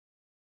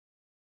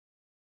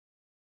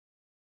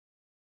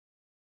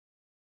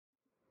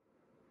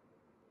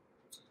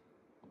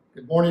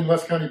Good morning,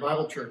 West County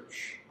Bible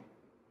Church.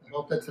 I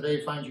hope that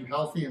today finds you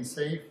healthy and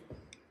safe,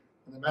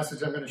 and the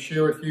message I'm going to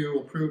share with you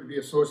will prove to be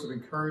a source of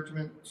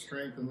encouragement,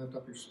 strength, and lift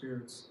up your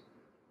spirits,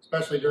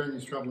 especially during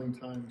these troubling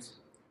times.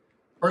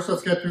 First,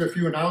 let's get through a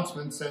few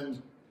announcements,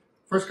 and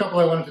first couple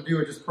I wanted to do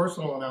are just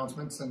personal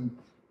announcements, and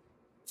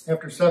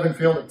after 7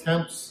 failed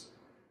attempts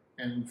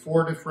and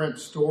 4 different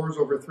stores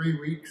over 3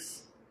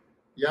 weeks,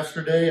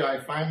 yesterday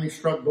I finally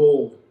struck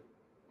gold.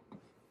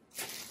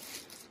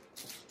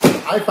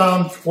 I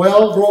found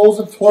 12 rolls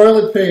of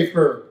toilet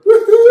paper.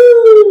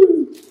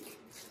 Woohoo!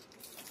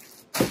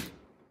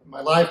 In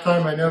my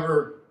lifetime, I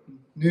never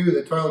knew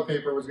that toilet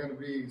paper was going to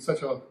be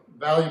such a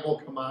valuable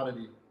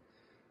commodity.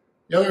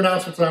 The other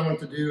announcements I wanted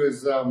to do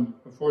is,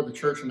 before the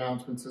church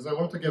announcements, is I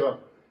wanted to give a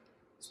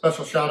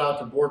special shout out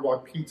to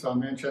Boardwalk Pizza on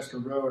Manchester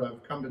Road.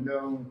 I've come to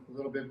know a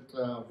little bit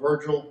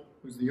Virgil,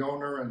 who's the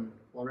owner, and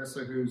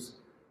Larissa, who's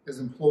his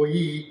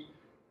employee.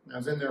 And I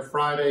was in there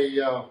Friday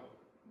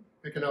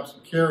picking up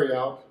some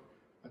carryout.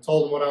 I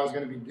told him what I was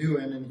going to be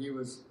doing, and he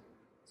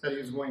said he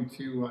was going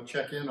to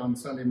check in on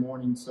Sunday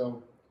morning.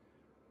 So,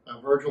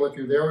 Virgil, if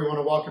you're there, we want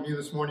to welcome you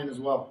this morning as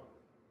well.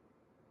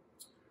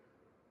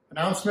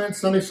 Announcements: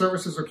 Sunday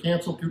services are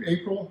canceled through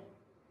April.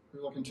 We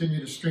will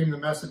continue to stream the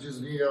messages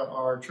via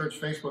our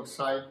church Facebook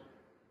site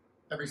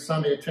every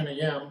Sunday at 10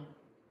 a.m.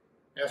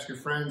 Ask your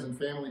friends and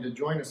family to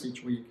join us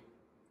each week.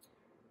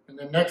 And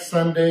then next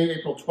Sunday,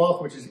 April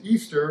 12th, which is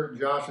Easter,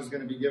 Josh is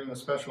going to be giving a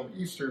special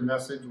Easter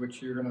message,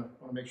 which you're going to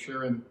want to make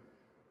sure and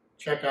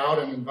check out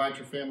and invite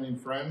your family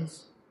and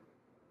friends.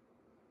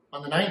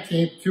 On the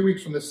 19th, 2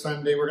 weeks from this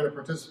Sunday, we're going to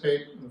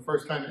participate for the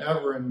first time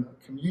ever in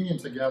communion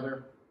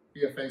together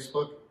via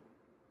Facebook.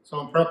 So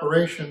in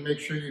preparation,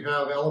 make sure you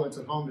have elements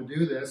at home to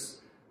do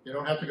this. You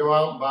don't have to go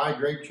out and buy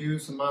grape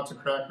juice and matzo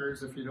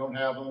crackers if you don't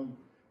have them.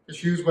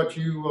 Just use what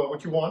you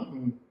want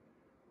and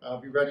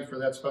be ready for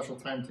that special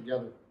time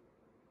together.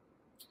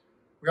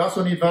 We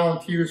also need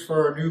volunteers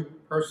for our new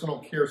personal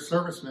care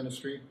service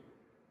ministry.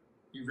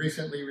 You've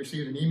recently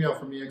received an email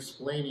from me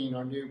explaining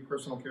our new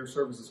personal care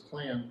services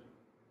plan.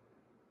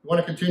 We want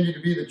to continue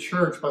to be the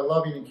church by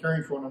loving and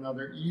caring for one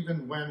another,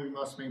 even when we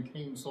must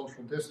maintain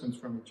social distance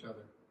from each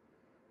other.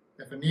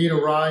 If a need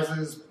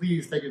arises,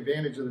 please take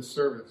advantage of this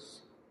service.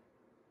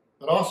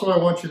 But also I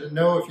want you to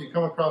know, if you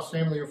come across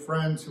family or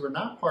friends who are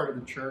not part of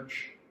the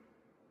church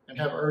and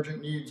have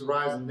urgent needs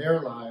arise in their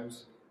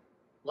lives,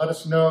 let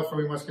us know, for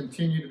we must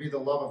continue to be the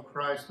love of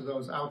Christ to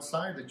those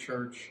outside the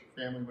church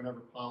family whenever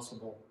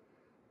possible.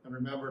 And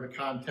remember to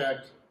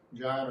contact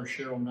John or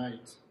Cheryl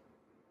Knight.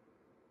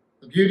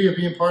 The beauty of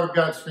being part of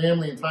God's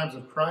family in times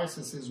of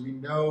crisis is we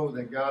know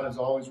that God is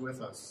always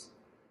with us.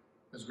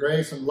 His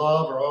grace and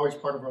love are always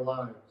part of our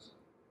lives.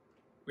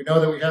 We know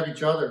that we have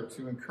each other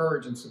to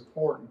encourage and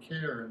support and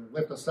care and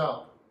lift us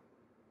up.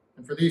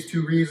 And for these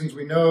 2 reasons,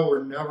 we know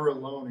we're never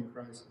alone in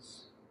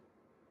crisis.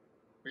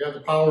 We have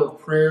the power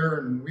of prayer,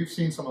 and we've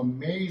seen some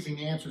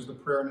amazing answers to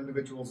prayer in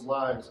individuals'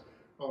 lives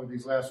over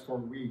these last 4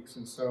 weeks.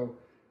 And so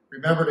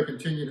remember to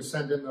continue to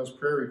send in those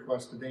prayer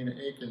requests to Dana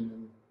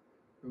Aiken,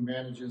 who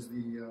manages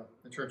the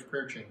church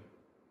prayer chain.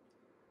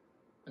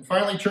 And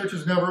finally, church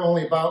is never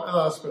only about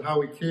us, but how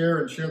we care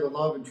and share the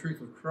love and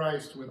truth of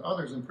Christ with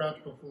others in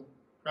practical,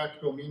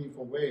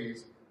 meaningful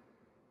ways,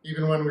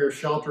 even when we are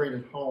sheltering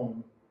at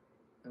home.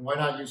 And why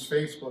not use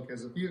Facebook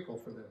as a vehicle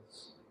for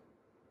this?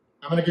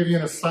 I'm going to give you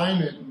an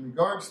assignment in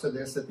regards to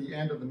this at the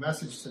end of the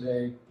message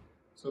today,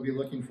 so be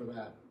looking for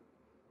that.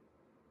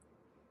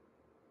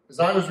 As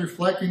I was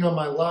reflecting on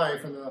my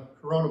life and the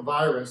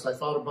coronavirus, I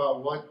thought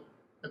about what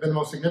have been the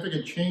most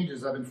significant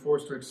changes I've been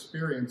forced to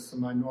experience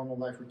in my normal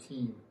life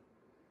routine.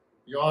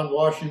 Beyond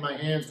washing my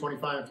hands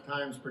 25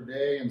 times per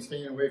day and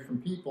staying away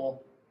from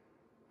people,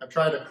 I've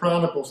tried to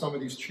chronicle some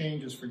of these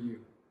changes for you.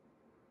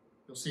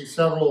 You'll see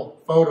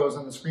several photos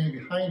on the screen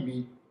behind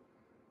me,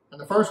 and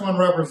the first one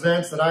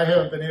represents that I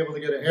haven't been able to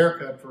get a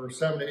haircut for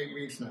 7 to 8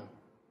 weeks now.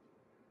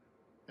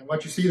 And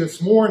what you see this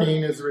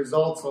morning is the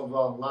results of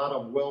a lot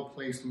of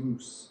well-placed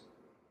mousse.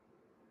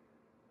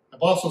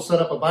 I've also set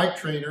up a bike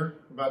trainer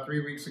about 3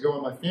 weeks ago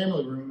in my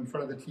family room in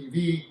front of the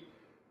TV,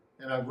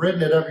 and I've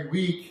ridden it every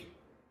week.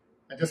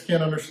 I just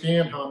can't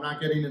understand how I'm not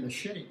getting into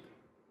shape.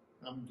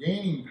 I'm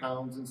gaining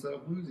pounds instead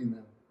of losing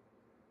them.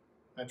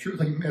 I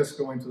truly miss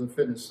going to the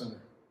fitness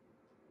center.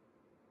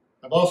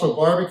 I've also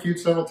barbecued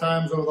several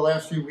times over the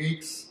last few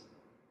weeks,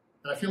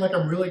 and I feel like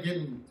I'm really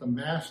getting to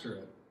master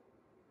it.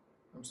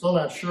 I'm still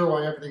not sure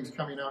why everything's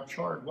coming out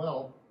charred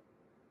well.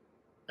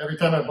 Every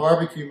time I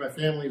barbecue, my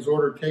family has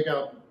ordered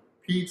takeout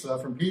pizza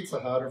from Pizza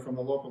Hut or from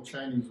the local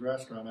Chinese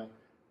restaurant.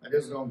 I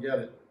just don't get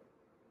it.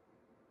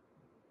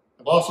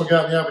 I've also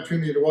gotten the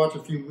opportunity to watch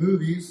a few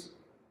movies,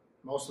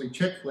 mostly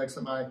chick flicks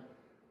that my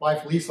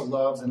wife Lisa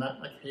loves, and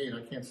I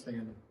can't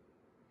stand them.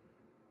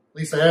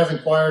 Lisa has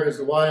inquired as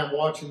to why I'm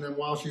watching them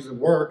while she's at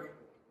work.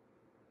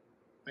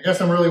 I guess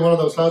I'm really one of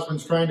those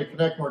husbands trying to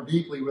connect more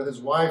deeply with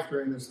his wife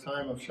during this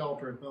time of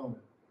shelter at home.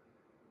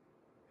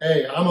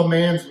 Hey, I'm a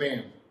man's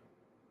man.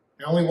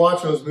 I only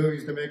watch those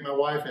movies to make my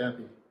wife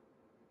happy.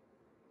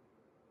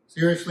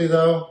 Seriously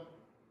though,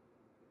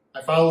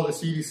 I follow the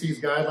CDC's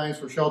guidelines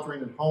for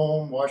sheltering at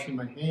home, washing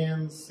my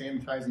hands,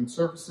 sanitizing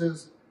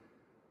surfaces,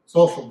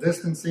 social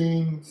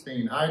distancing,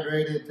 staying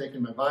hydrated,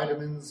 taking my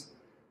vitamins,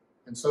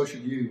 and so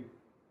should you.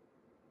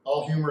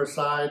 All humor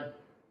aside,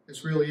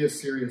 this really is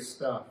serious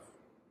stuff,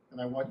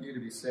 and I want you to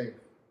be safe.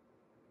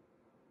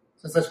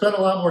 Since I spend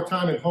a lot more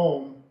time at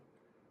home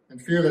and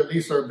fear that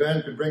Lisa or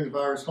Ben could bring the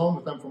virus home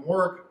with them from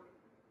work,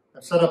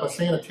 I've set up a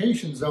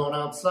sanitation zone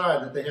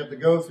outside that they have to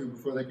go through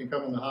before they can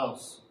come in the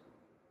house.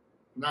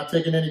 I'm not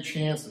taking any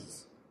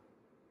chances.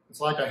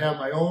 It's like I have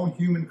my own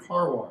human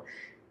car wash.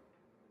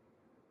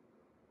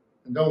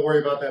 And don't worry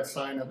about that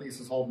sign that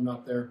Lisa's holding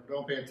up there.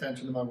 Don't pay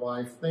attention to my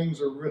wife.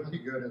 Things are really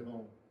good at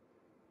home.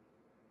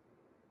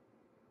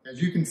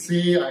 As you can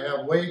see, I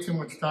have way too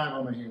much time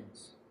on my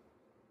hands.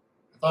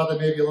 I thought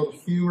that maybe a little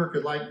humor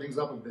could lighten things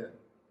up a bit.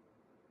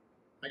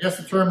 I guess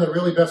the term that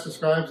really best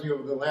describes me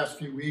over the last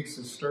few weeks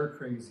is stir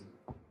crazy.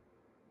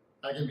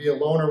 I can be a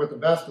loner with the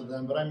best of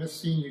them, but I miss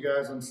seeing you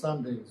guys on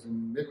Sundays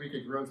and midweek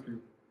at growth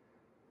group,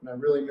 and I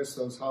really miss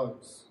those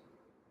hugs.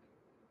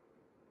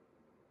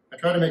 I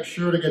try to make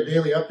sure to get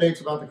daily updates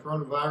about the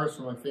coronavirus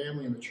from my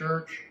family and the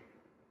church,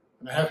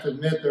 and I have to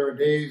admit there are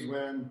days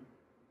when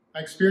I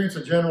experience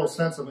a general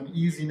sense of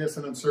uneasiness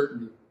and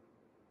uncertainty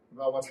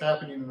about what's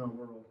happening in our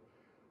world.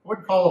 I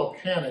wouldn't call it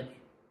a panic,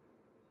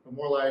 but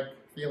more like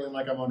feeling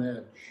like I'm on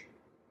edge.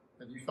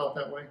 Have you felt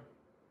that way?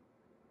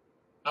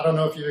 I don't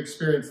know if you've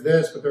experienced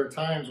this, but there are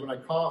times when I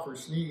cough or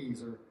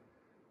sneeze or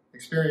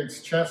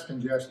experience chest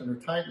congestion or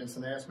tightness,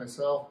 and I ask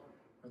myself,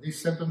 are these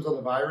symptoms of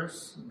the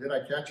virus? Did I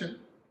catch it?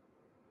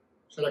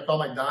 Should I call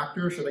my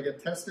doctor? Should I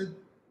get tested?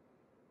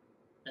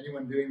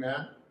 Anyone doing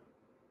that?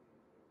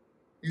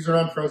 These are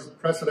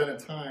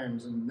unprecedented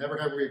times, and never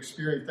have we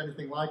experienced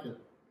anything like it.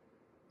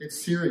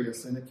 It's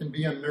serious, and it can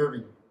be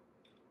unnerving.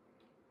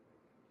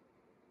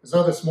 As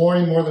of this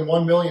morning, more than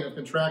 1 million have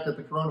contracted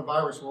the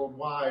coronavirus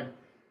worldwide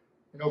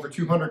in over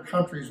 200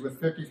 countries with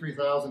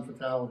 53,000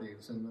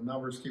 fatalities, and the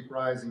numbers keep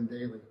rising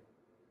daily.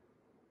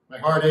 My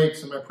heart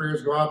aches and my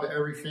prayers go out to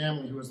every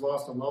family who has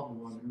lost a loved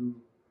one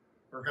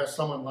or has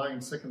someone lying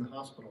sick in the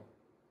hospital.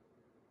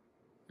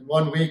 In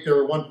 1 week, there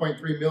were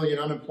 1.3 million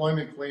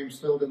unemployment claims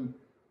filed in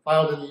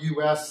the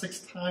U.S., 6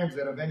 times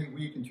that of any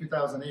week in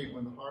 2008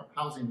 when the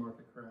housing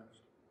market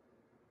crashed.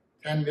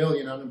 10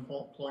 million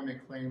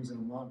unemployment claims in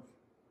a month.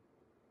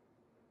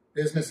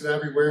 Businesses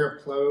everywhere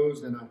have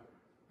closed, and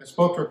I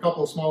spoke to a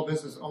couple of small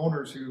business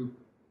owners who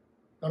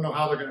don't know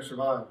how they're going to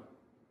survive,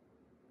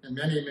 and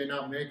many may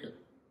not make it.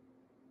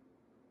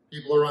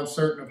 People are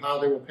uncertain of how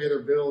they will pay their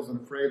bills and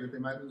afraid that they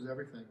might lose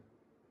everything.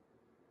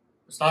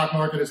 The stock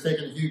market has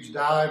taken a huge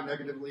dive,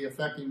 negatively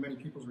affecting many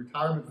people's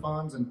retirement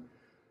funds and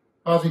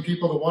causing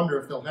people to wonder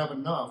if they'll have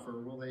enough or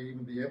will they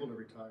even be able to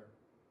retire.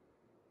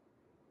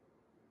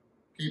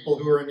 People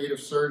who are in need of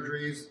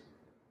surgeries,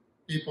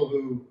 people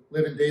who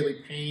live in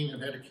daily pain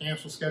have had to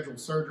cancel scheduled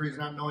surgeries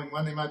not knowing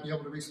when they might be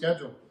able to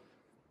reschedule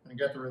and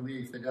get the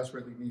relief they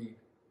desperately need.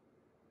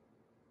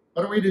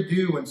 What are we to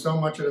do when so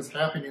much that is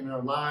happening in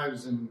our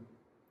lives and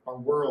our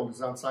world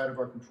is outside of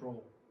our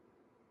control?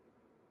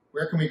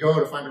 Where can we go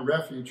to find a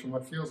refuge from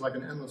what feels like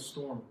an endless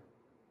storm?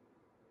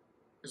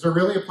 Is there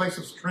really a place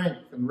of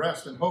strength and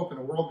rest and hope in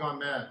a world gone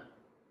mad?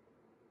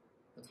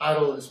 The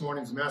title of this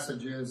morning's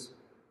message is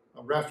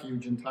A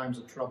Refuge in Times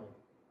of Trouble.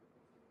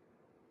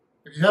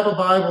 If you have a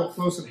Bible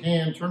close at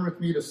hand, turn with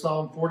me to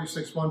Psalm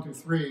 46,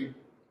 1-3.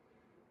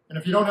 And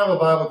if you don't have a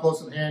Bible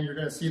close at hand, you're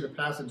going to see the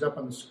passage up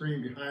on the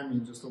screen behind me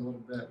in just a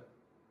little bit.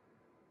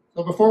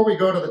 So before we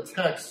go to the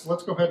text,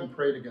 let's go ahead and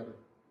pray together.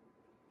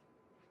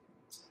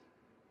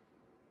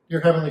 Dear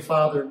Heavenly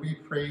Father, we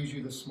praise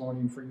you this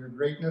morning for your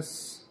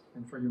greatness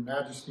and for your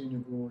majesty and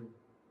your glory.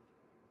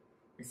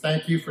 We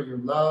thank you for your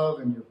love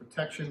and your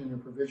protection and your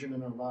provision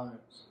in our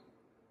lives.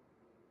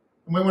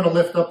 And we want to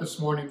lift up this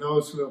morning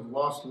those who have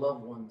lost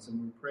loved ones,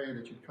 and we pray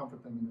that you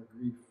comfort them in their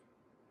grief.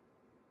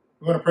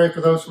 We want to pray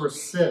for those who are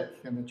sick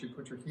and that you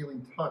put your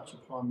healing touch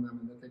upon them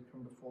and that they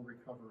come to full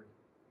recovery.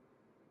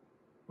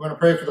 We want to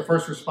pray for the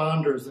first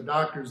responders, the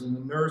doctors and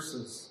the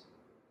nurses,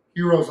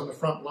 heroes on the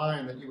front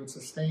line, that you would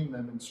sustain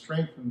them and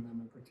strengthen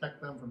them and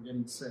protect them from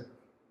getting sick.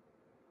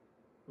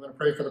 We want to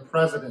pray for the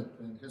president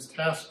and his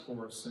task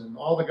force and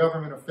all the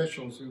government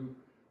officials who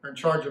are in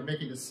charge of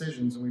making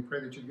decisions, and we pray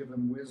that you give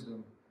them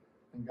wisdom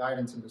and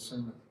guidance and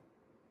discernment.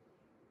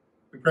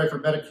 We pray for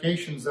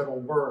medications that will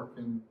work,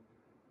 and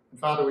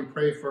Father, we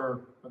pray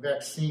for a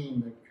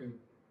vaccine that could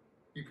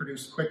be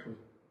produced quickly.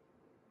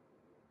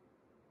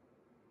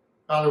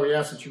 Father, we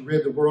ask that you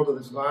rid the world of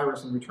this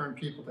virus and return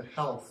people to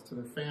health, to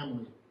their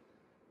family,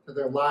 to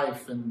their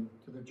life, and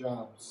to their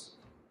jobs.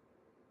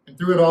 And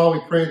through it all,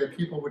 we pray that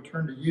people would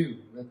turn to you,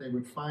 that they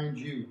would find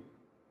you,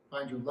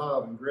 find your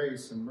love and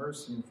grace and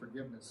mercy and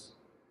forgiveness,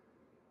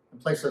 and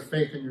place their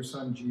faith in your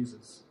Son,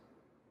 Jesus.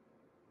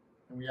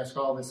 And we ask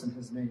all this in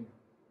his name.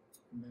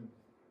 Amen.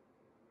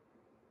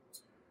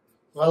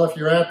 Well, if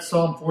you're at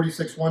Psalm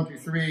 46,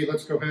 1-3,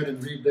 let's go ahead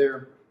and read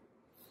there.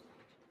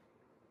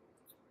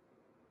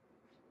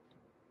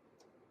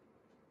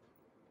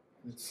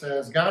 It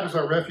says, God is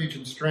our refuge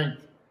and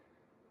strength,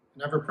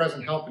 an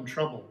ever-present help in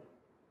trouble.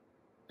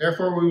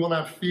 Therefore we will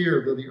not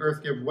fear, though the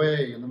earth give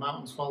way and the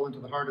mountains fall into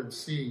the heart of the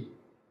sea,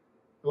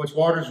 though its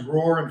waters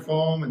roar and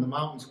foam and the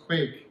mountains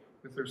quake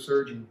with their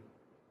surging.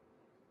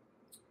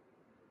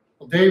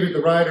 Well, David,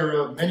 the writer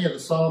of many of the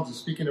Psalms, is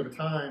speaking of a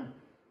time,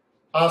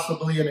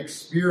 possibly an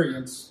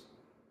experience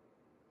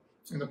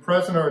in the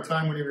present or a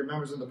time when he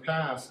remembers in the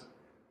past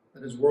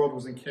that his world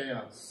was in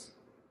chaos.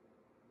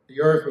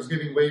 The earth was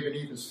giving way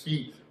beneath his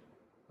feet.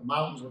 The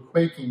mountains were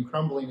quaking,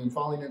 crumbling, and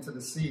falling into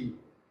the sea.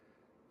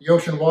 The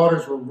ocean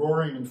waters were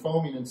roaring and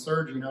foaming and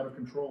surging out of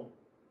control.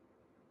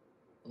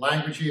 The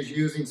language he is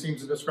using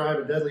seems to describe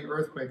a deadly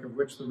earthquake of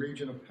which the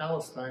region of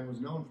Palestine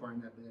was known for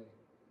in that day.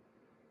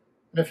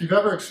 And if you've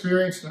ever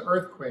experienced an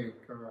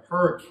earthquake or a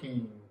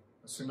hurricane,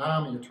 a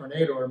tsunami, a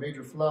tornado, or a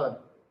major flood,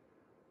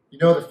 you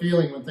know the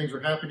feeling when things are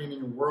happening in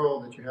your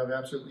world that you have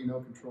absolutely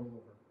no control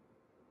over.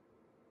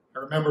 I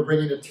remember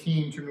bringing a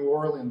team to New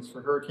Orleans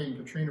for Hurricane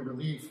Katrina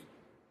relief.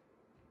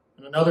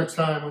 And another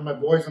time when my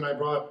boys and I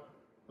brought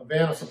a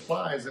van of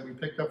supplies that we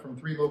picked up from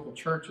 3 local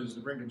churches to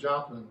bring to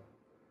Joplin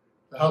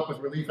to help with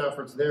relief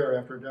efforts there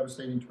after a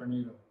devastating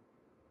tornado.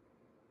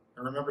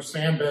 I remember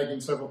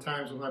sandbagging several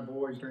times with my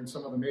boys during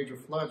some of the major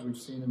floods we've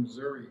seen in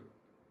Missouri.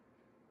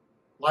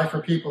 Life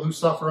for people who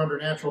suffer under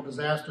natural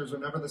disasters are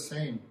never the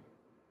same.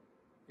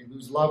 They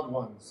lose loved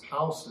ones,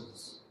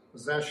 houses,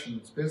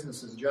 possessions,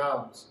 businesses,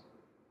 jobs.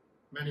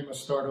 Many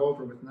must start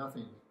over with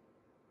nothing.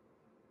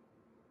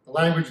 The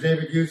language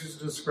David uses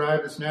to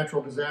describe this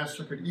natural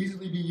disaster could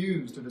easily be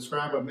used to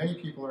describe what many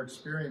people are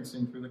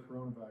experiencing through the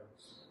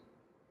coronavirus.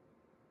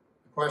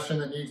 The question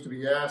that needs to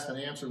be asked and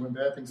answered when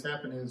bad things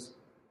happen is,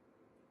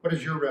 what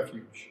is your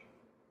refuge?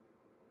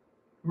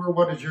 Who or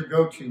what is your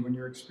go-to when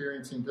you're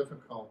experiencing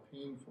difficult,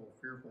 painful,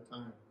 fearful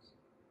times?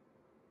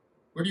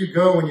 Where do you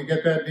go when you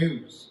get bad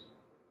news?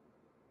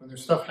 When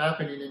there's stuff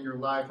happening in your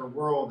life or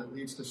world that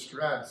leads to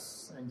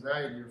stress,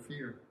 anxiety, or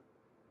fear?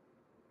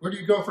 Where do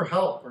you go for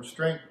help or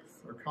strength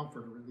or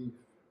comfort or relief?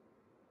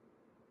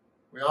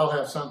 We all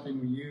have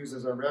something we use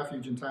as our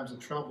refuge in times of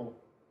trouble.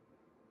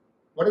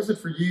 What is it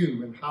for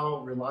you, and how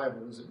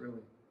reliable is it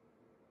really?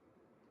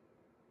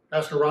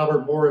 Pastor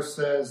Robert Morris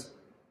says,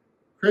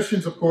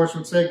 Christians, of course,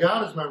 would say,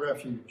 God is my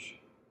refuge.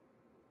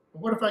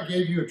 But what if I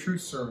gave you a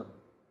truth serum?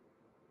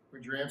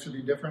 Would your answer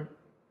be different?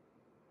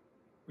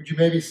 Would you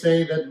maybe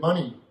say that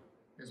money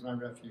is my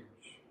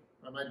refuge,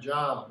 or my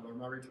job, or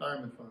my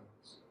retirement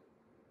funds?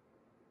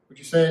 Would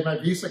you say my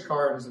Visa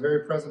card is a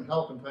very present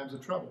help in times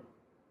of trouble?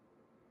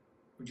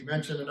 Would you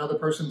mention another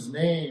person's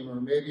name, or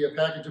maybe a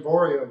package of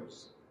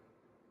Oreos,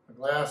 a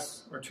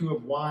glass or 2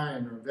 of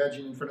wine, or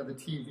vegging in front of the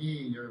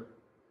TV, or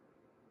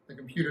the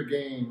computer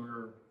game,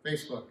 or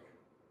Facebook?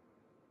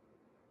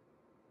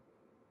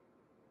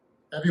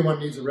 Everyone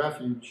needs a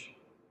refuge,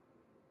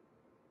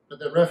 but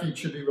that refuge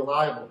should be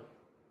reliable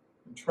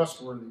and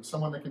trustworthy,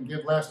 someone that can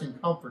give lasting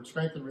comfort,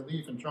 strength, and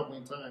relief in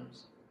troubling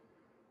times,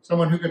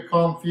 someone who can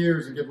calm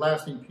fears and give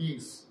lasting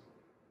peace,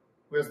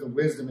 who has the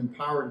wisdom and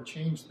power to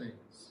change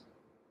things.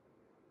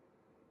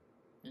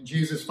 In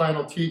Jesus'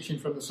 final teaching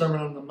from the Sermon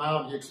on the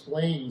Mount, he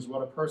explains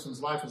what a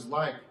person's life is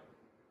like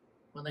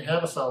when they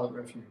have a solid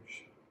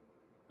refuge,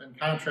 and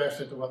contrasts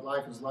it to what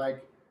life is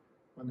like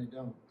when they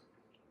don't.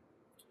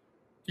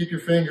 Keep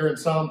your finger in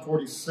Psalm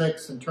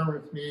 46 and turn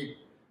with me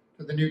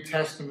to the New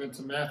Testament,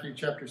 to Matthew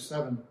chapter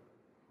 7.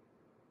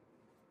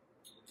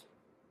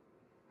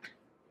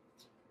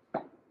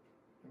 And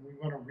we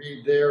want to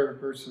read there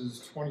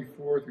verses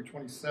 24 through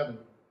 27.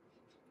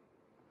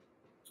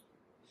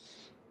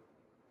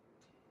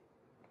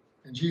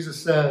 And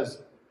Jesus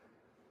says,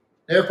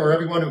 Therefore,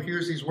 everyone who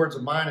hears these words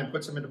of mine and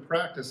puts them into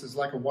practice is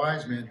like a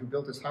wise man who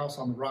built his house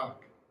on the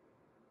rock.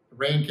 The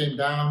rain came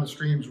down, the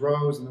streams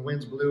rose, and the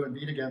winds blew and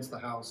beat against the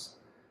house.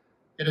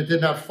 Yet it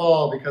did not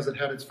fall because it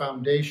had its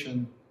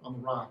foundation on the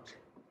rock.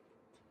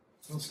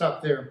 We'll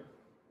stop there.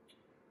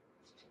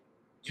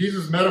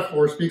 Jesus'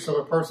 metaphor speaks of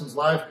a person's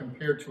life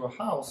compared to a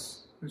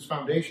house whose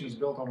foundation is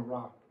built on a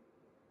rock.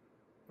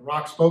 The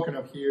rock spoken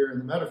of here in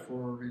the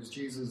metaphor is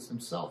Jesus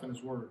himself and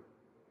his word.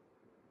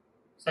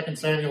 2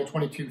 Samuel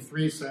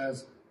 22:3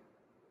 says,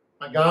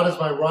 My God is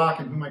my rock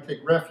in whom I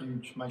take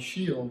refuge, my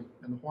shield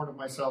and the horn of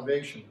my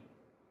salvation.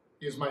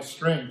 He is my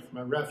strength,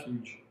 my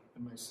refuge,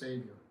 and my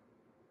Savior.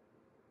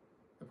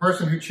 The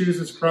person who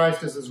chooses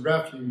Christ as his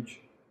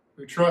refuge,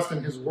 who trusts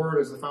in his word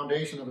as the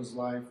foundation of his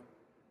life,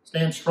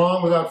 stands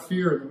strong without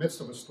fear in the midst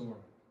of a storm.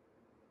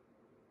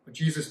 But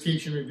Jesus'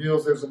 teaching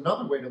reveals there's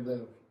another way to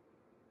live,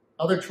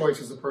 other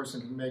choices a person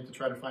can make to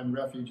try to find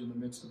refuge in the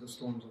midst of the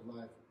storms of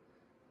life.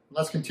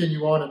 Let's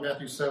continue on in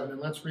Matthew 7,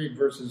 and let's read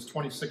verses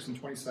 26 and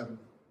 27.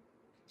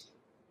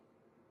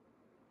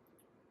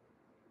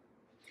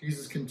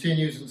 Jesus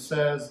continues and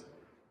says,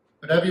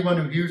 But everyone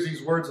who hears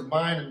these words of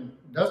mine and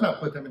does not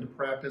put them into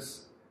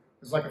practice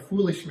is like a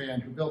foolish man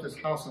who built his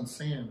house on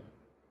sand.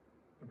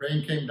 The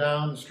rain came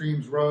down, the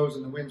streams rose,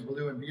 and the winds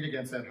blew and beat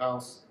against that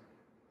house,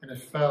 and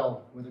it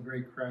fell with a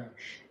great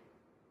crash.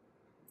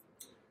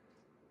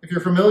 If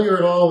you're familiar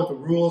at all with the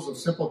rules of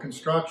simple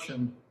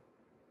construction,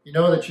 You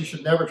know that you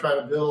should never try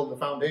to build the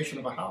foundation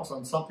of a house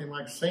on something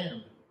like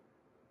sand,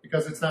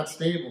 because it's not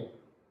stable.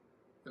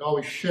 It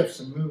always shifts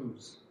and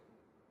moves.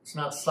 It's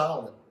not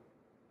solid.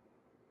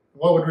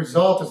 What would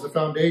result is the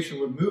foundation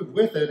would move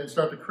with it and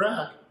start to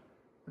crack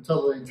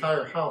until the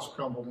entire house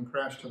crumbled and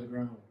crashed to the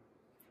ground.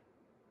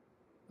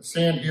 The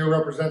sand here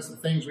represents the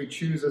things we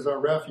choose as our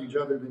refuge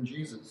other than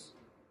Jesus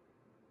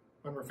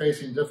when we're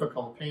facing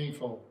difficult,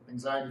 painful,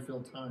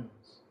 anxiety-filled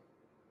times.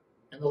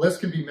 And the list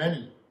can be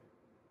many.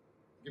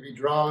 It could be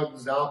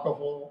drugs,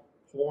 alcohol,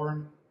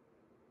 porn.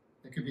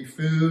 It could be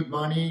food,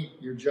 money,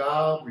 your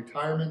job,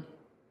 retirement.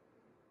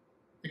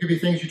 It could be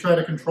things you try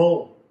to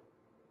control.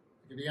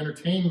 It could be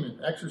entertainment,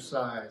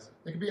 exercise.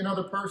 It could be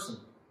another person,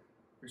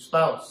 your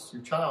spouse,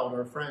 your child,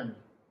 or a friend.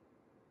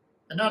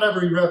 And not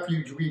every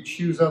refuge we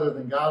choose other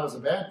than God is a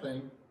bad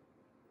thing.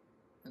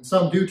 And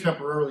some do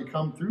temporarily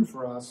come through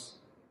for us,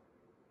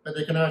 but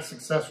they cannot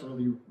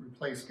successfully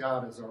replace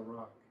God as our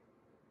rock.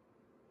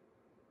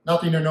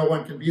 Nothing or no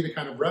one can be the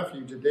kind of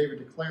refuge that David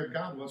declared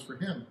God was for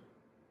him,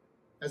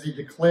 as he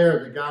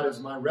declared that God is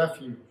my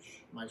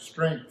refuge, my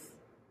strength,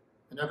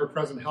 an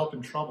ever-present help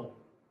in trouble.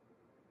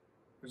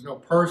 There's no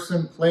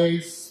person,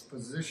 place,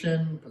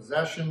 position,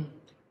 possession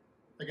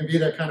that can be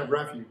that kind of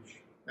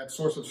refuge, that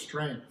source of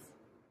strength,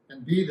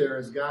 and be there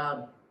as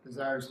God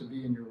desires to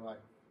be in your life.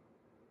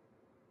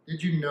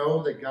 Did you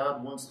know that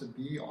God wants to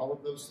be all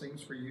of those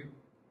things for you?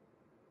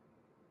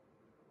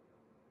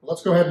 Well,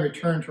 let's go ahead and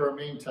return to our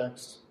main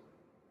text.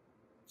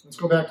 Let's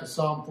go back to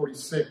Psalm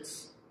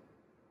 46.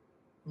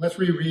 And let's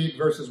reread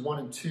verses 1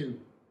 and 2.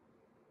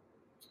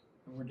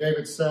 And where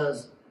David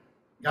says,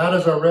 God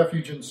is our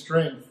refuge and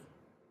strength,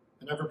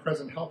 an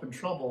ever-present help in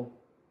trouble,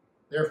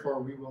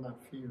 therefore we will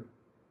not fear.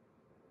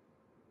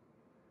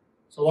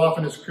 So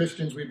often as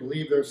Christians we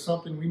believe there's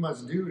something we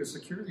must do to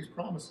secure these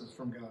promises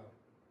from God.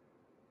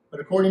 But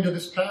according to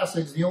this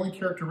passage, the only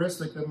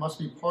characteristic that must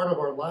be part of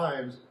our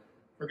lives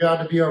for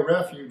God to be our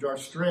refuge, our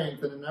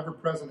strength, and an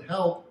ever-present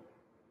help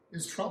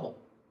is trouble.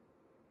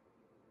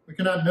 We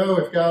cannot know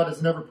if God is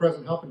an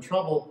ever-present help in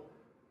trouble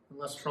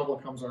unless trouble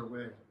comes our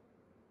way.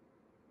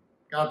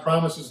 God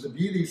promises to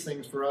be these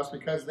things for us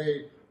because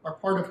they are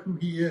part of who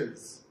he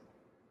is.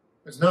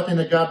 There's nothing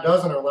that God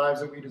does in our lives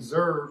that we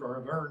deserve or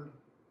have earned.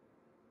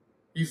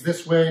 He's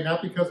this way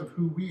not because of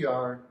who we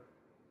are,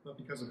 but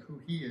because of who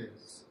he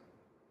is.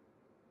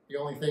 The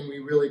only thing we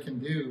really can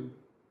do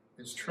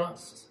is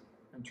trust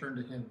and turn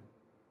to him.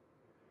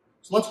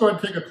 So let's go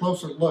ahead and take a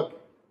closer look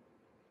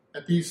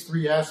at these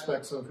three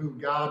aspects of who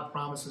God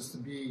promises to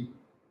be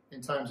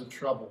in times of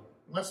trouble.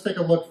 Let's take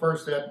a look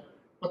first at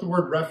what the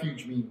word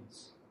refuge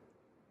means.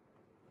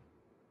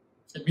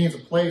 It means a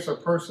place or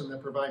person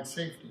that provides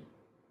safety.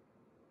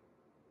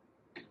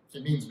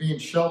 It means being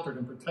sheltered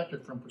and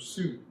protected from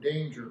pursuit,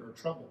 danger, or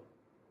trouble.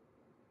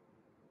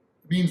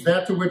 It means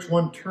that to which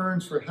one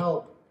turns for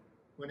help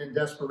when in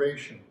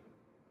desperation.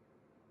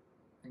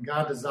 And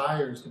God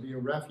desires to be a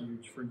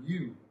refuge for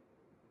you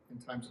in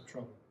times of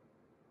trouble.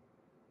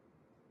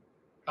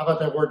 How about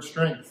that word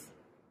strength?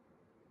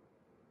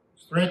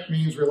 Strength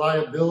means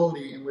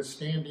reliability in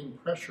withstanding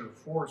pressure,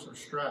 force, or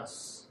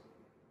stress.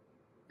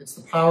 It's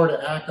the power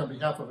to act on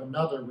behalf of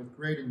another with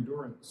great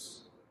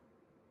endurance.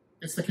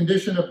 It's the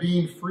condition of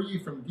being free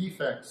from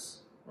defects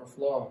or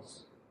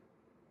flaws.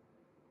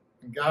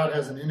 And God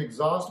has an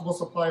inexhaustible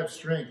supply of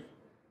strength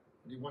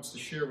that he wants to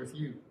share with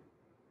you.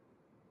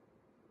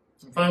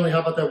 And finally, how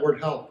about that word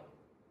help?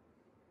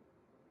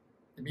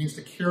 It means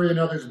to carry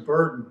another's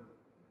burden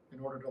in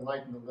order to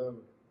lighten the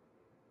load.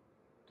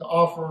 To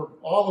offer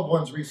all of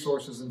one's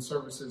resources and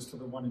services to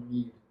the one in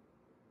need.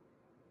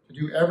 To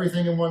do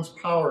everything in one's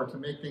power to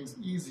make things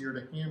easier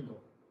to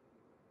handle.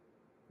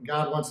 And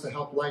God wants to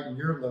help lighten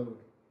your load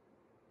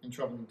in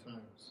troubling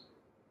times.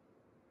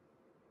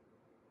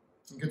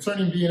 And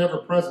concerning being ever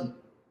present,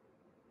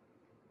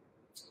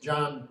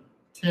 John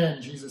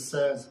 10, Jesus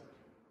says,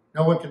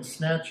 no one can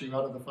snatch you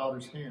out of the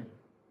Father's hand.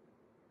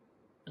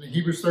 And in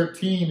Hebrews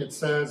 13, it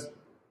says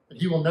that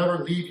he will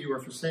never leave you or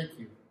forsake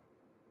you.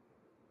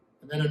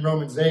 And then in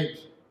Romans 8,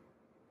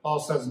 Paul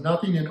says,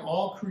 nothing in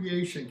all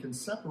creation can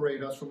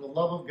separate us from the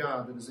love of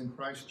God that is in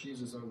Christ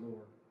Jesus our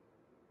Lord.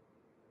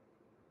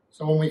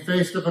 So when we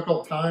face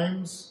difficult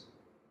times,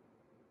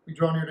 we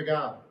draw near to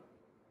God.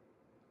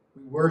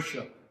 We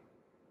worship.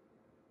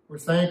 We're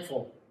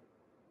thankful.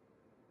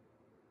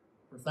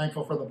 We're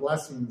thankful for the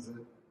blessings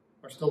that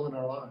are still in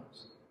our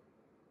lives.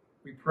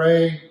 We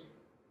pray.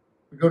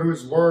 We go to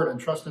his word and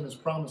trust in his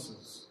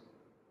promises.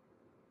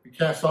 We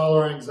cast all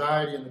our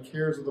anxiety and the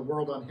cares of the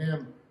world on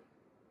him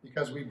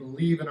because we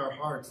believe in our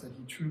hearts that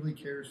he truly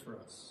cares for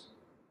us.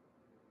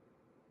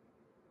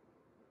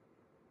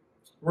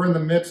 We're in the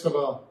midst of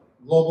a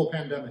global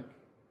pandemic,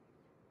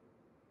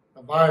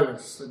 a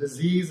virus, a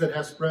disease that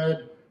has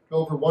spread to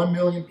over 1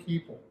 million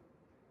people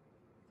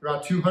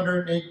throughout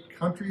 208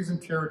 countries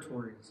and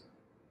territories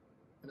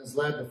and has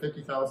led to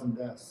 50,000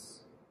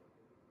 deaths.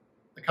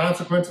 The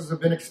consequences have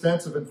been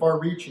extensive and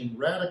far-reaching,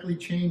 radically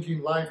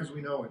changing life as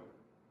we know it.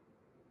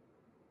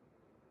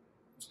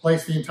 It's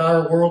placed the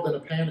entire world in a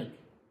panic.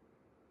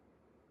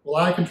 Will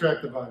I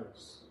contract the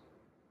virus?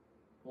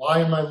 Will I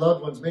and my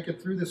loved ones make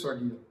it through this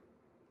ordeal?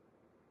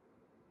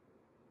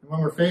 And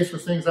when we're faced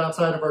with things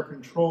outside of our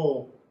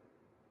control,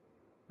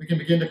 we can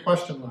begin to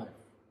question life,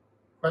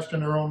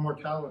 question our own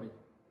mortality.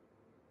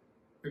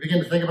 We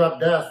begin to think about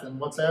death and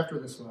what's after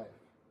this life.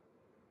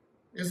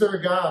 Is there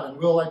a God, and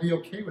will I be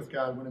okay with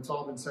God when it's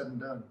all been said and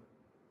done?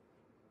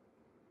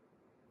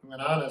 And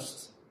when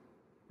honest,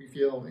 we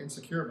feel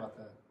insecure about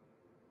that.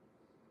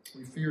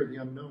 We fear the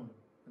unknown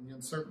and the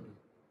uncertainty.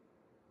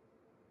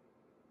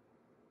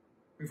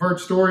 We've heard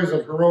stories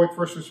of heroic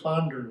first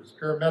responders,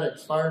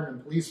 paramedics, firemen,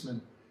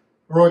 policemen,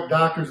 heroic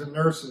doctors and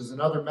nurses, and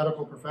other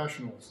medical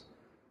professionals,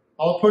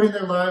 all putting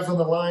their lives on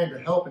the line to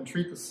help and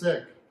treat the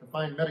sick, to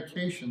find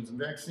medications and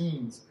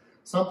vaccines,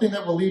 something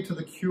that will lead to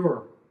the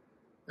cure,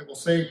 that will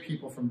save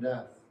people from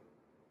death.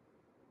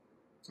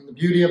 And the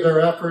beauty of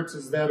their efforts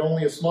is that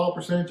only a small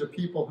percentage of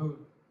people who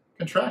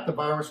contract the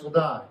virus will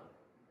die,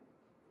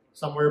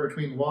 somewhere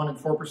between 1% and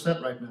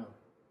 4% right now.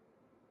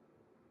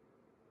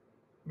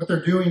 What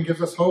they're doing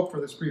gives us hope for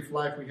this brief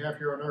life we have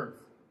here on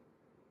earth,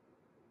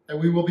 that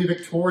we will be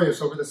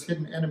victorious over this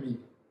hidden enemy,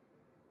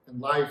 and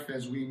life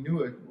as we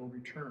knew it will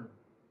return.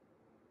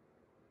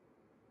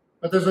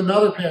 But there's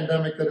another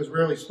pandemic that is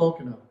rarely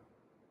spoken of.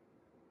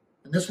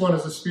 And this one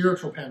is a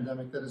spiritual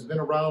pandemic that has been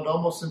around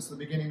almost since the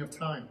beginning of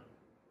time.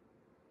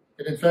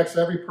 It infects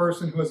every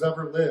person who has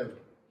ever lived.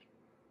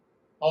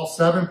 All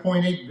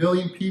 7.8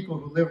 billion people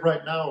who live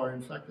right now are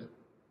infected.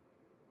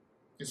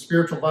 This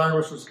spiritual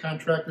virus was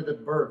contracted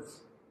at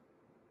birth.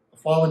 A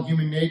fallen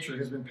human nature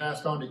has been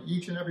passed on to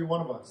each and every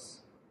one of us.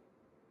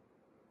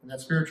 And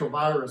that spiritual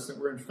virus that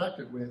we're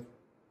infected with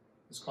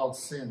is called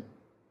sin.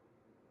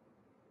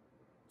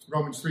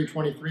 Romans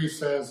 3:23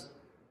 says,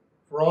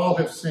 "For all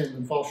have sinned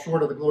and fall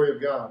short of the glory of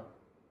God."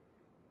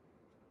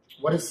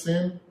 What is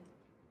sin?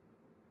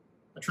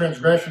 A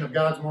transgression of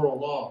God's moral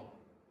law.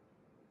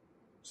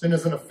 Sin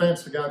is an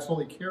offense to God's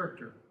holy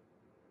character.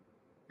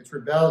 It's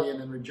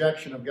rebellion and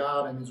rejection of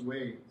God and his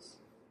ways.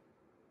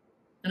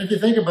 And if you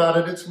think about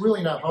it, it's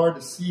really not hard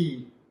to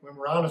see when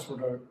we're honest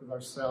with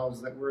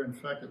ourselves that we're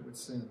infected with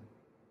sin.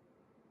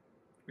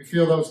 We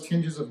feel those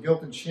tinges of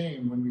guilt and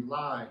shame when we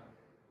lie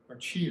or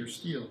cheat or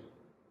steal,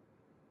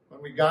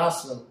 when we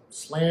gossip,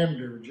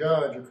 slander,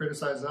 judge, or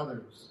criticize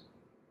others,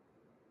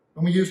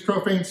 when we use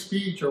profane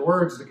speech or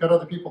words to cut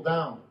other people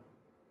down,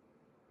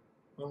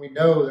 when we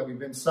know that we've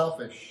been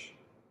selfish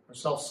or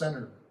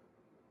self-centered,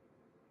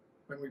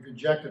 when we've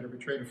rejected or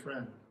betrayed a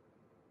friend,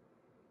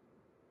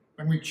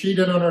 when we've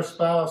cheated on our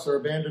spouse or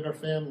abandoned our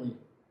family,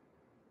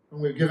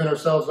 when we've given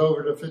ourselves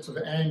over to fits of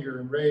anger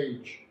and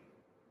rage,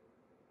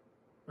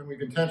 when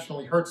we've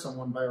intentionally hurt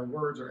someone by our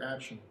words or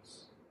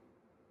actions,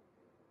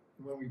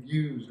 and when we've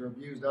used or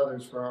abused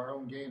others for our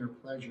own gain or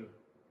pleasure.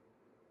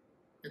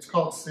 It's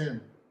called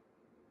sin,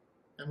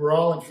 and we're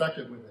all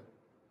infected with it.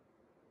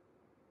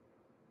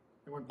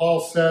 And when Paul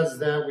says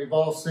that we've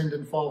all sinned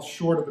and fall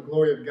short of the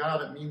glory of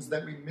God, it means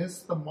that we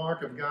miss the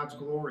mark of God's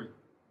glory.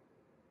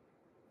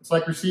 It's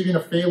like receiving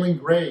a failing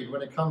grade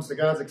when it comes to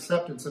God's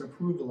acceptance and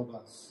approval of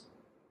us.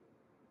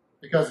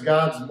 Because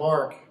God's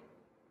mark,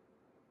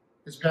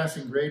 his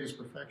passing grade, is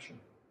perfection.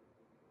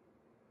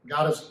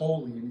 God is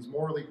holy and he's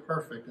morally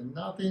perfect, and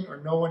nothing or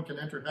no one can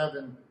enter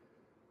heaven,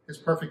 his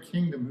perfect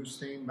kingdom, who's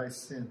stained by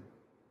sin.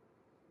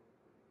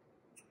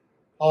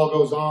 Paul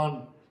goes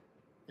on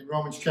in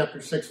Romans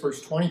chapter 6,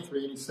 verse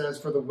 23, and he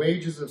says, "For the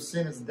wages of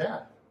sin is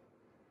death,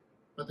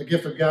 but the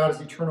gift of God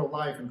is eternal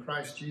life in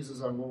Christ Jesus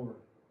our Lord."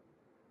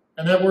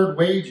 And that word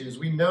wages,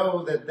 we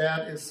know that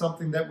that is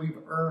something that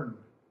we've earned.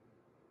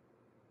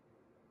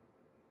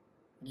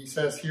 And he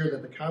says here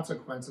that the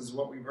consequences of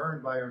what we've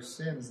earned by our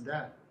sin is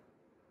death.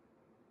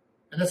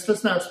 And it's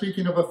just not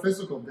speaking of a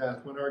physical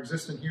death when our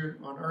existence here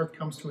on earth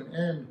comes to an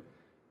end,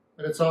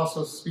 but it's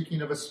also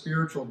speaking of a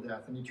spiritual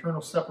death, an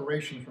eternal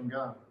separation from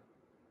God.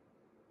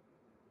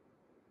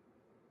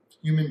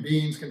 Human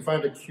beings can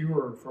find a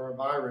cure for a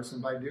virus,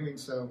 and by doing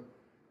so,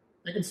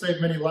 they can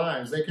save many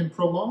lives. They can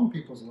prolong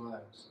people's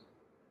lives.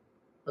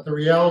 But the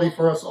reality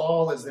for us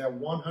all is that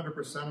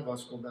 100% of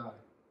us will die.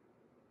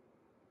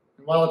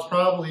 And while it's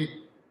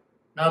probably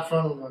not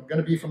going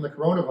to be from the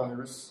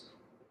coronavirus,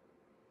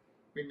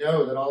 we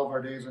know that all of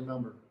our days are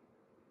numbered.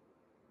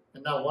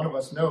 And not one of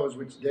us knows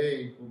which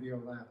day will be our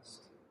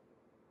last.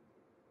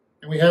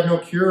 And we have no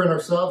cure in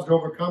ourselves to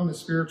overcome the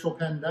spiritual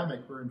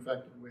pandemic we're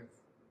infected with.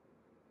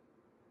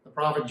 The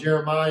prophet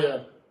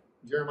Jeremiah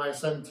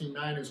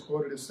 17:9 is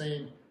quoted as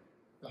saying,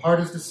 "The heart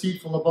is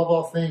deceitful above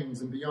all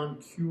things and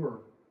beyond cure.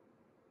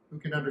 Who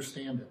can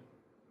understand it?"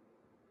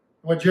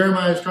 And what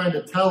Jeremiah is trying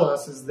to tell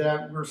us is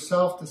that we're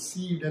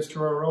self-deceived as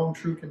to our own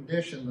true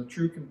condition, the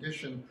true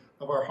condition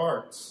of our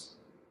hearts.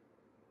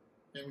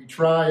 And we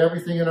try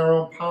everything in our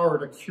own power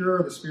to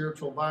cure the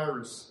spiritual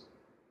virus,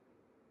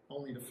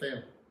 only to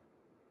fail.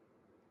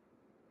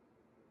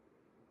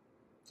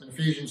 In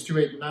Ephesians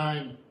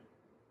 2:8-9,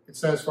 it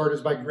says, "For it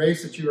is by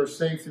grace that you are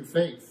saved through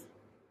faith.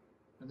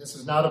 And this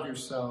is not of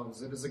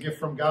yourselves. It is a gift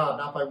from God,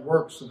 not by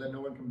works, so that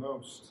no one can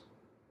boast."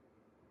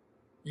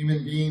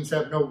 Human beings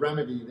have no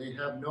remedy. They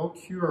have no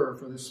cure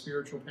for this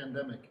spiritual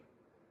pandemic.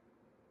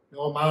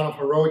 No amount of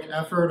heroic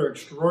effort or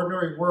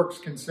extraordinary works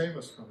can save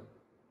us from it.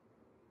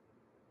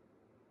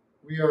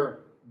 We are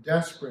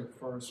desperate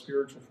for a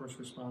spiritual first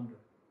responder.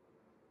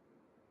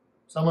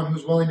 Someone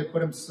who's willing to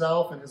put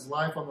himself and his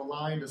life on the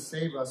line to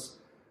save us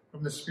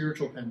from the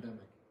spiritual pandemic.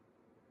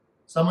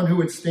 Someone who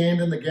would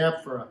stand in the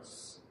gap for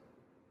us.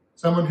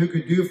 Someone who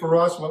could do for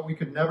us what we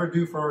could never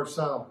do for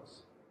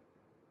ourselves.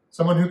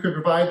 Someone who could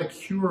provide the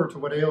cure to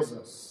what ails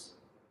us.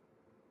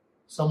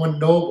 Someone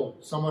noble,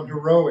 someone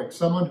heroic,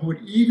 someone who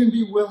would even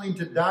be willing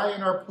to die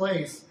in our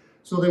place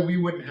so that we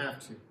wouldn't have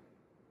to.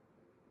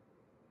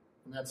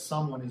 And that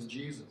someone is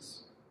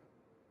Jesus,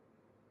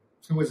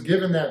 who was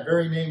given that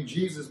very name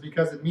Jesus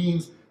because it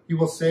means he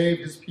will save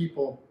his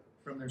people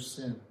from their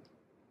sin.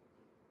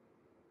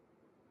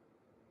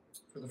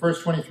 For the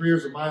first 23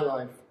 years of my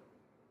life,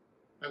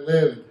 I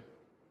lived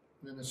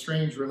in an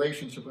estranged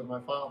relationship with my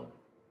father,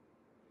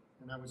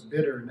 and I was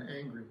bitter and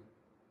angry.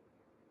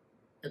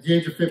 At the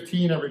age of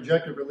 15, I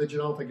rejected religion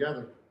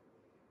altogether.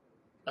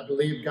 I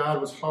believed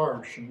God was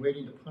harsh and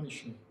waiting to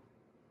punish me.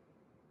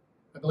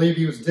 I believed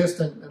he was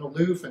distant and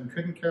aloof and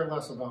couldn't care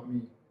less about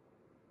me.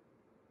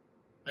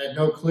 I had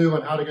no clue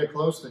on how to get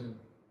close to him,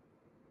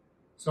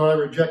 so I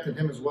rejected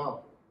him as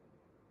well.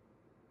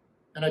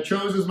 And I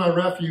chose as my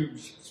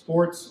refuge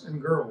sports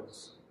and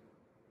girls,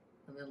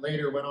 and then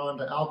later went on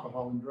to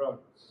alcohol and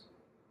drugs.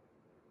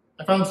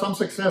 I found some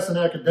success in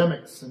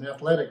academics and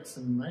athletics,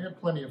 and I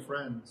had plenty of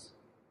friends,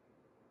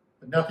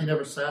 but nothing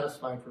ever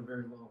satisfied for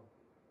very long.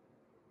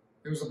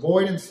 There was a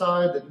void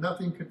inside that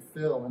nothing could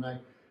fill, and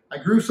I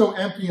grew so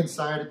empty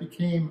inside it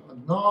became a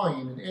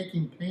gnawing and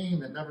aching pain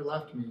that never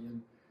left me,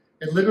 and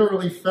it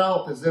literally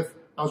felt as if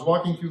I was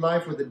walking through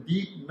life with a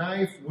deep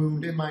knife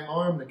wound in my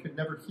arm that could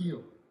never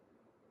heal.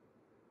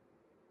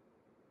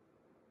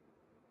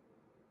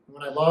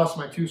 When I lost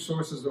my two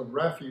sources of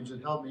refuge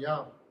that held me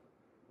up,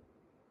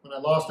 when I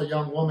lost a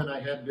young woman I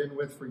had been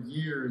with for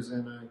years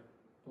and I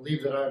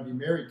believed that I would be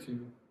married to,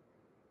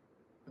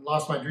 and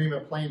lost my dream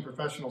of playing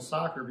professional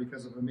soccer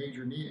because of a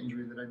major knee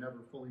injury that I never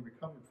fully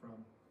recovered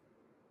from.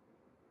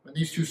 When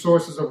these two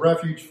sources of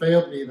refuge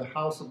failed me, the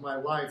house of my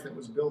life that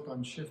was built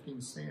on shifting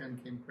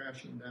sand came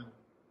crashing down.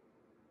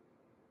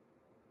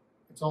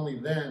 It's only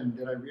then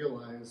did I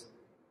realize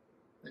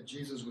that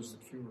Jesus was the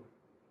cure.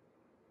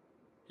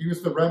 He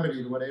was the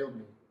remedy to what ailed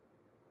me.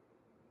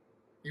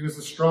 He was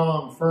the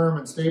strong, firm,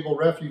 and stable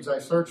refuge I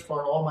searched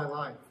for all my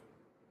life.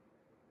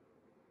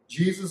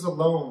 Jesus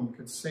alone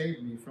could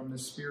save me from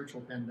this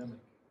spiritual pandemic.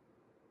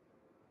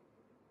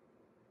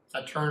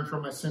 I turned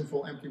from my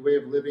sinful, empty way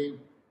of living,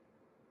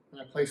 and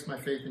I placed my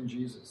faith in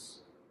Jesus.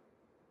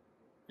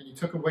 And he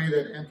took away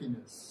that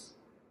emptiness,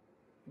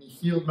 and he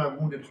healed my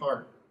wounded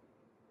heart.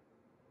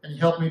 And he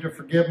helped me to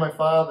forgive my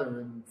father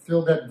and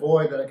fill that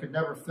void that I could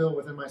never fill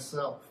within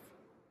myself.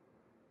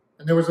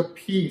 And there was a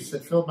peace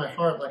that filled my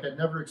heart like I'd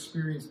never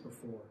experienced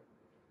before.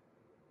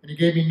 And he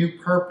gave me new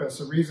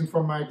purpose, a reason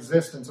for my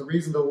existence, a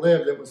reason to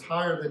live that was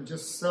higher than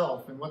just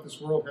self and what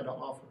this world had to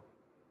offer.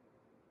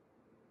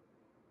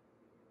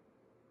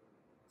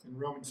 In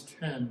Romans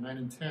 10, 9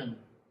 and 10,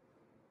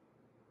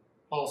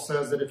 Paul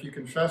says that if you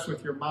confess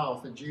with your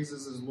mouth that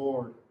Jesus is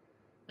Lord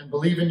and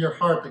believe in your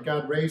heart that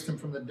God raised him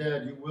from the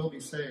dead, you will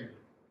be saved.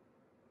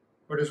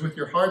 For it is with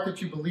your heart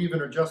that you believe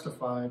and are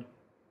justified,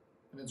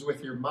 and it's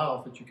with your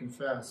mouth that you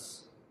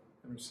confess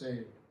and are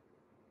saved.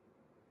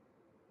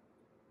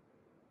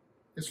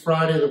 This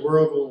Friday, the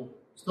world will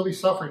still be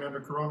suffering under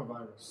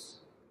coronavirus.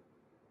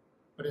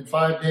 But in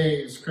 5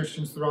 days,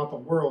 Christians throughout the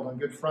world on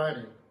Good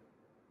Friday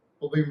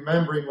will be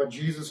remembering what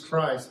Jesus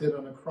Christ did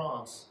on the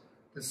cross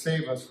to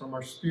save us from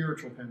our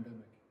spiritual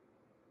pandemic.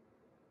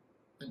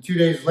 And 2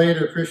 days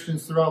later,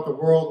 Christians throughout the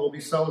world will be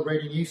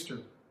celebrating Easter,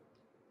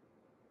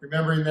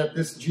 remembering that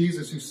this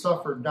Jesus who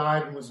suffered,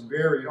 died, and was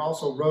buried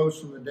also rose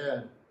from the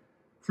dead,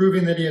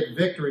 proving that he had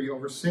victory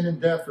over sin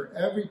and death for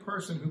every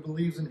person who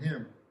believes in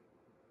him.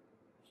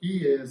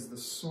 He is the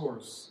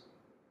source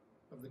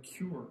of the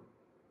cure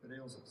that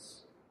ails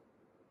us.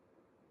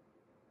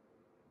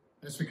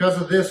 And it's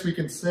because of this we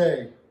can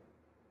say,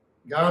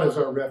 God is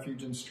our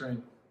refuge and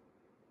strength,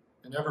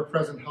 an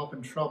ever-present help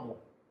in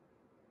trouble.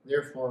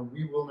 Therefore,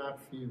 we will not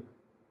fear.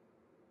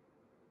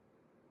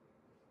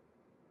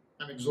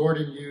 I'm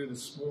exhorting you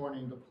this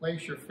morning to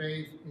place your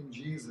faith in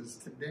Jesus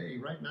today,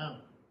 right now.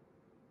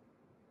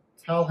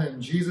 Tell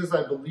him, Jesus,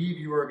 I believe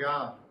you are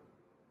God,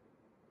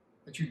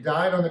 that you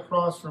died on the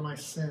cross for my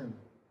sin.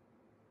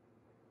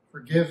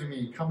 Forgive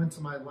me, come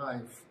into my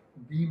life,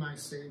 be my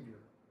Savior.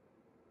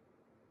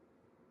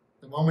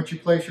 The moment you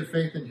place your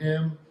faith in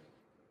him,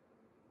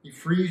 he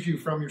frees you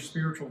from your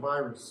spiritual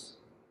virus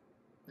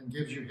and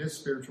gives you his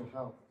spiritual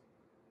health.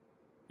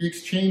 He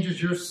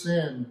exchanges your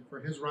sin for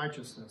his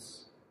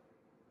righteousness.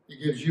 He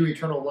gives you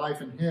eternal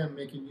life in him,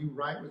 making you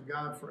right with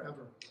God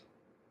forever.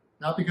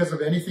 Not because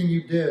of anything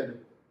you did,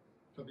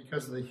 but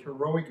because of the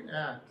heroic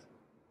act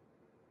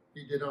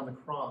he did on the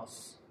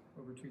cross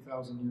over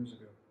 2,000 years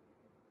ago.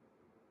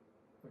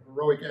 The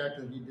heroic act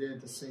that he did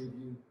to save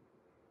you.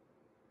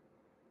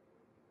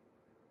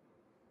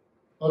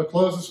 Well, to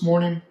close this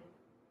morning,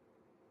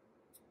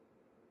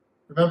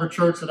 remember,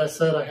 church, that I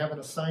said I have an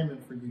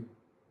assignment for you.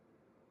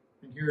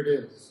 And here it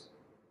is.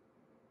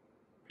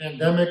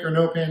 Pandemic or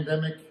no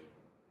pandemic,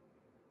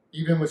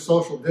 even with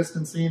social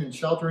distancing and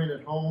sheltering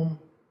at home,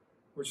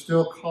 we're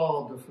still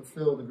called to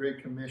fulfill the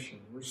Great Commission.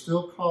 We're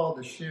still called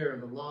to share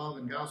the love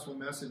and gospel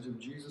message of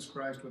Jesus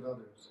Christ with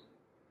others.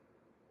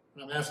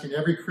 And I'm asking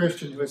every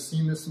Christian who has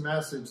seen this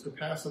message to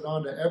pass it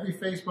on to every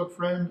Facebook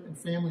friend and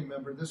family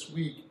member this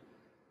week,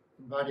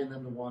 inviting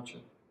them to watch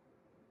it.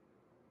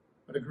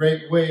 What a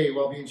great way,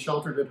 while being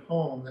sheltered at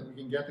home, that we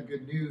can get the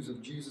good news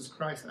of Jesus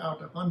Christ out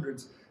to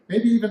hundreds,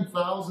 maybe even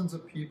thousands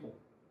of people.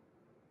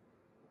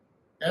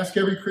 Ask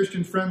every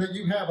Christian friend that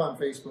you have on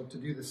Facebook to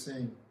do the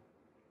same.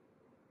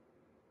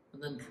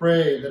 And then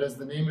pray that as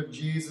the name of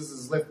Jesus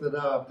is lifted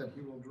up, that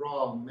he will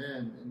draw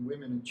men and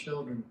women and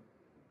children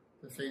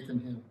to faith in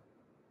him.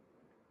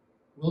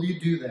 Will you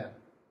do that?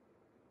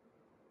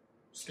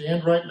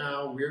 Stand right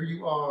now where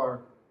you are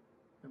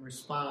and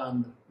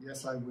respond,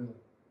 yes, I will.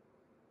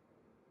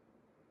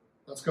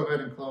 Let's go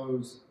ahead and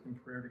close in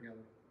prayer together.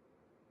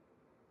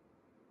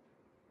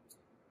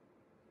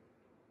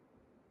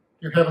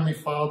 Dear Heavenly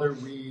Father,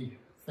 we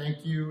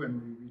thank you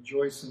and we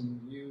rejoice in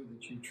you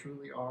that you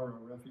truly are our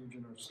refuge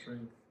and our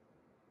strength,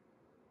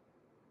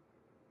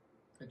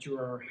 that you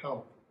are our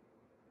help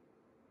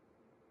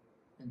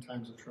in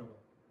times of trouble.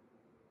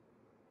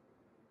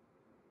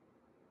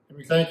 And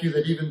we thank you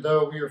that even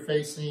though we are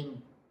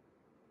facing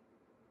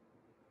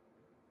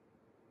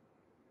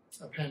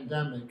a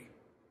pandemic,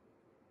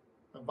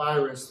 a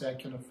virus that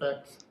can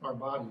affect our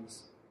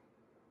bodies,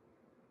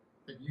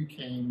 that you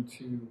came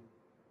to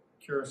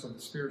cure us of the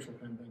spiritual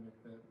pandemic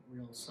that we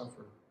all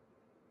suffer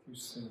through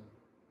sin.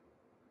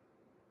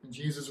 And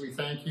Jesus, we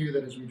thank you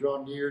that as we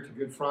draw near to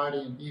Good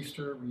Friday and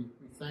Easter, we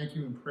thank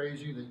you and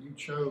praise you that you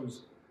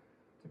chose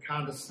to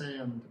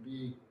condescend, to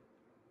be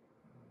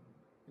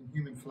in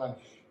human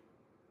flesh.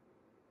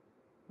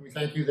 And we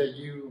thank you that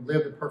you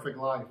lived a perfect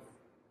life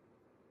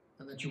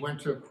and that you went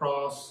to a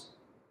cross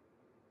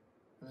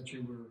and that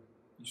you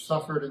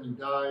suffered and you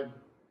died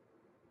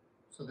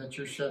so that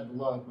your shed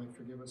blood might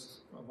forgive us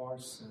of our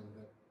sin,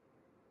 that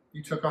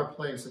you took our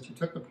place, that you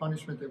took the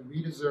punishment that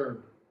we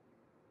deserved.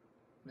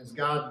 And as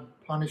God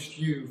punished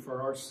you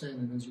for our sin,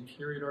 and as you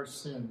carried our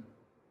sin,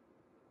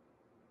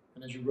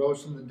 and as you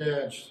rose from the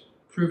dead,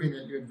 proving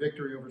that you had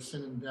victory over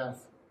sin and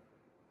death,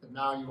 that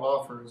now you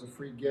offer as a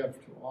free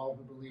gift to all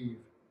who believe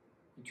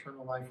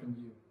eternal life in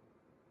you.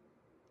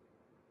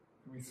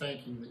 And we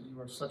thank you that you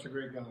are such a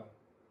great God.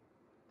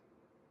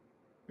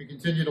 We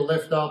continue to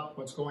lift up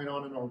what's going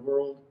on in our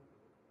world,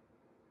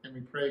 and we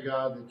pray,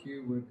 God, that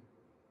you would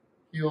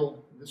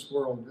heal this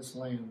world, this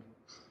land,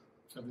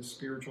 of this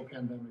spiritual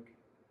pandemic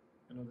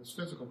and of this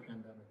physical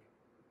pandemic,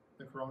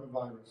 the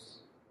coronavirus.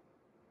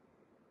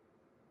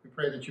 We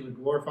pray that you would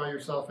glorify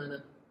yourself in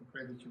it. We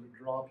pray that you would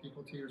draw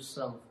people to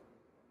yourself.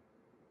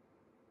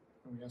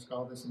 And we ask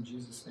all this in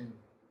Jesus' name.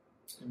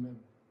 Amen.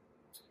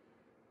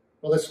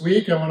 Well, this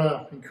week I want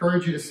to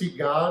encourage you to seek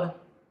God,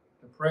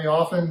 to pray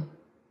often,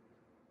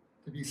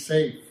 to be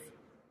safe,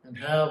 and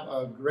have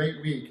a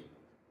great week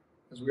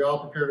as we all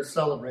prepare to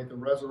celebrate the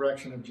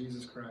resurrection of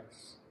Jesus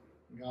Christ.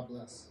 God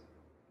bless.